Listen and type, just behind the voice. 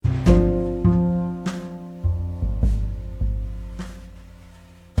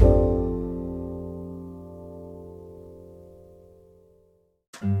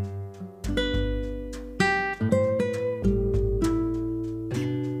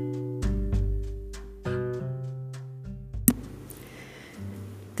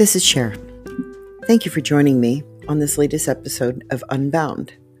This is Cher. Thank you for joining me on this latest episode of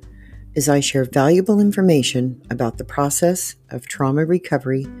Unbound, as I share valuable information about the process of trauma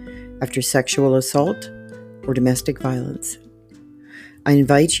recovery after sexual assault or domestic violence. I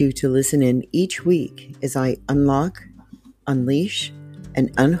invite you to listen in each week as I unlock, unleash,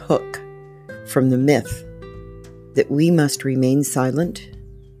 and unhook from the myth that we must remain silent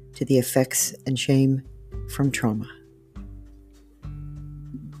to the effects and shame from trauma.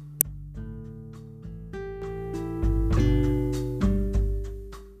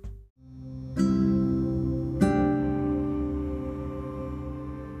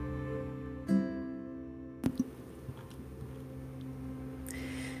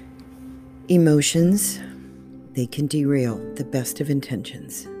 Emotions, they can derail the best of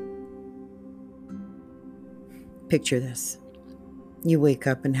intentions. Picture this. You wake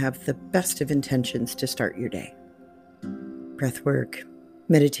up and have the best of intentions to start your day. Breath work,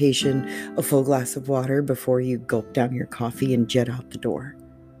 meditation, a full glass of water before you gulp down your coffee and jet out the door.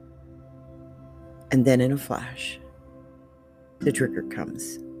 And then in a flash, the trigger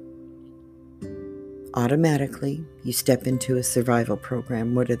comes. Automatically, you step into a survival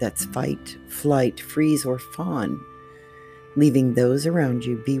program, whether that's fight, flight, freeze, or fawn, leaving those around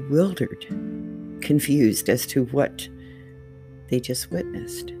you bewildered, confused as to what they just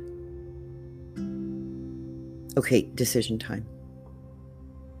witnessed. Okay, decision time.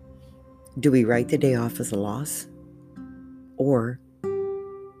 Do we write the day off as a loss? Or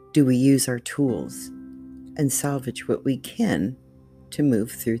do we use our tools and salvage what we can to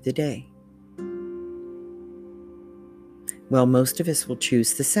move through the day? Well, most of us will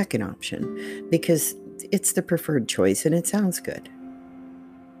choose the second option because it's the preferred choice and it sounds good.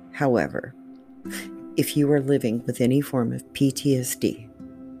 However, if you are living with any form of PTSD,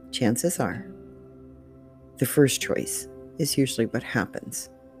 chances are the first choice is usually what happens.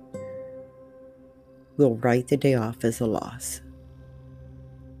 We'll write the day off as a loss.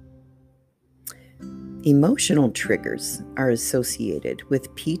 Emotional triggers are associated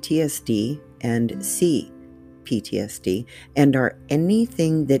with PTSD and CPTSD and are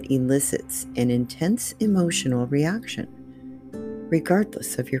anything that elicits an intense emotional reaction,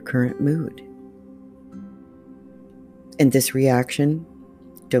 regardless of your current mood. And this reaction,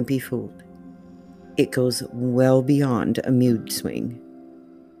 don't be fooled. It goes well beyond a mood swing.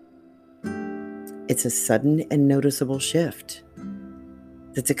 It's a sudden and noticeable shift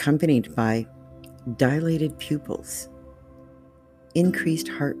that's accompanied by dilated pupils, increased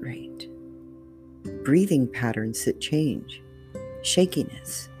heart rate, breathing patterns that change,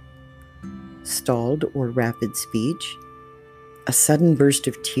 shakiness, stalled or rapid speech, a sudden burst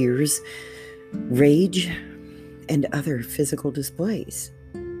of tears, rage, and other physical displays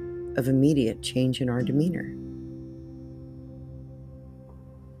of immediate change in our demeanor.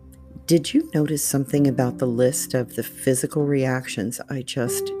 Did you notice something about the list of the physical reactions I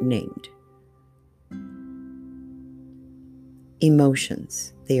just named?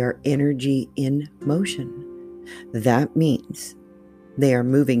 Emotions, they are energy in motion. That means they are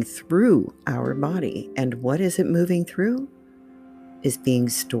moving through our body. And what is it moving through? Is being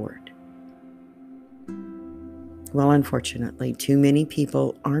stored. Well, unfortunately, too many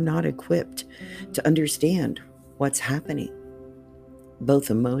people are not equipped to understand what's happening, both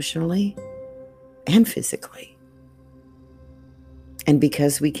emotionally and physically. And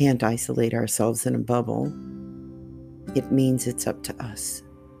because we can't isolate ourselves in a bubble, it means it's up to us,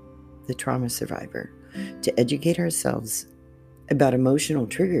 the trauma survivor, to educate ourselves about emotional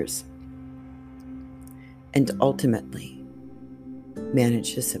triggers and ultimately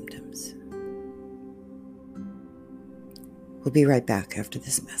manage the symptoms. We'll be right back after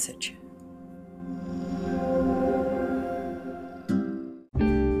this message.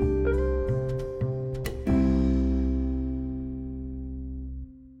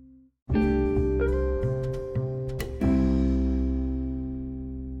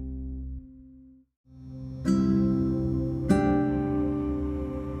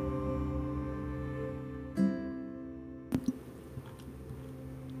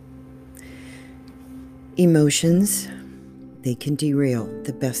 Emotions, they can derail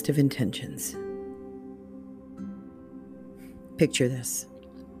the best of intentions. Picture this.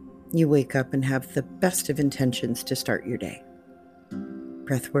 You wake up and have the best of intentions to start your day.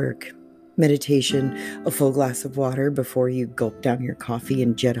 Breath work, meditation, a full glass of water before you gulp down your coffee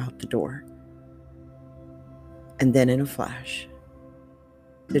and jet out the door. And then in a flash,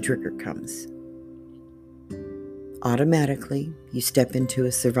 the trigger comes. Automatically, you step into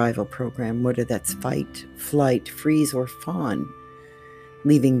a survival program, whether that's fight, flight, freeze, or fawn,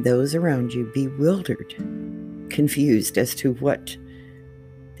 leaving those around you bewildered, confused as to what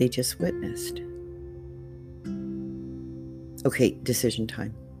they just witnessed. Okay, decision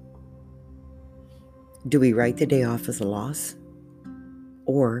time. Do we write the day off as a loss?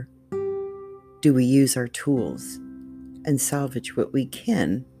 Or do we use our tools and salvage what we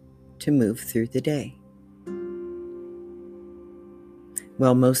can to move through the day?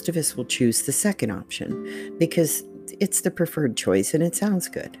 Well, most of us will choose the second option because it's the preferred choice and it sounds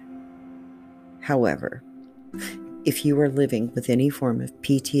good. However, if you are living with any form of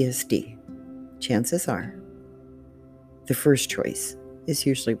PTSD, chances are the first choice is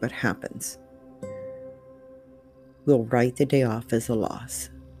usually what happens. We'll write the day off as a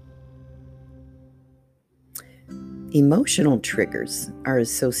loss. Emotional triggers are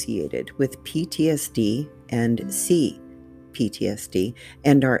associated with PTSD and CPTSD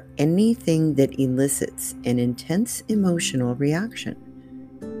and are anything that elicits an intense emotional reaction,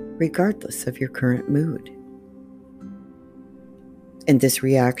 regardless of your current mood. And this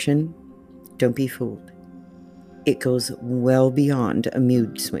reaction, don't be fooled. It goes well beyond a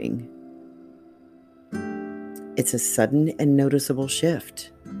mood swing. It's a sudden and noticeable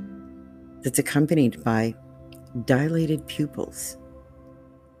shift that's accompanied by dilated pupils,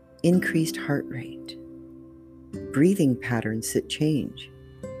 increased heart rate, breathing patterns that change,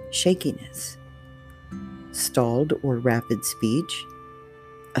 shakiness, stalled or rapid speech,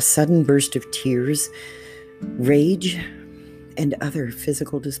 a sudden burst of tears, rage, and other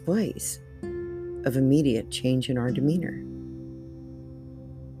physical displays of immediate change in our demeanor.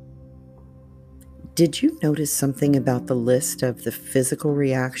 Did you notice something about the list of the physical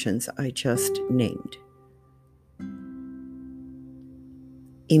reactions I just named?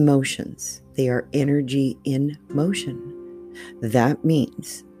 Emotions, they are energy in motion. That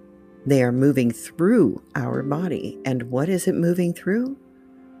means they are moving through our body. And what is it moving through?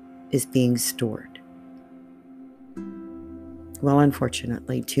 Is being stored. Well,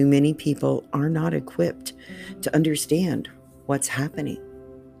 unfortunately, too many people are not equipped to understand what's happening,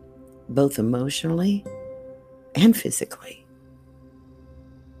 both emotionally and physically.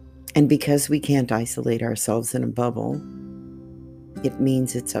 And because we can't isolate ourselves in a bubble, it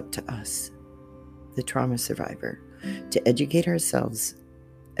means it's up to us, the trauma survivor, to educate ourselves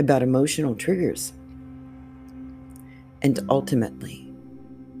about emotional triggers and ultimately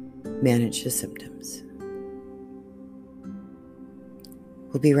manage the symptoms.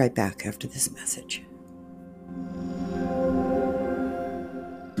 We'll be right back after this message.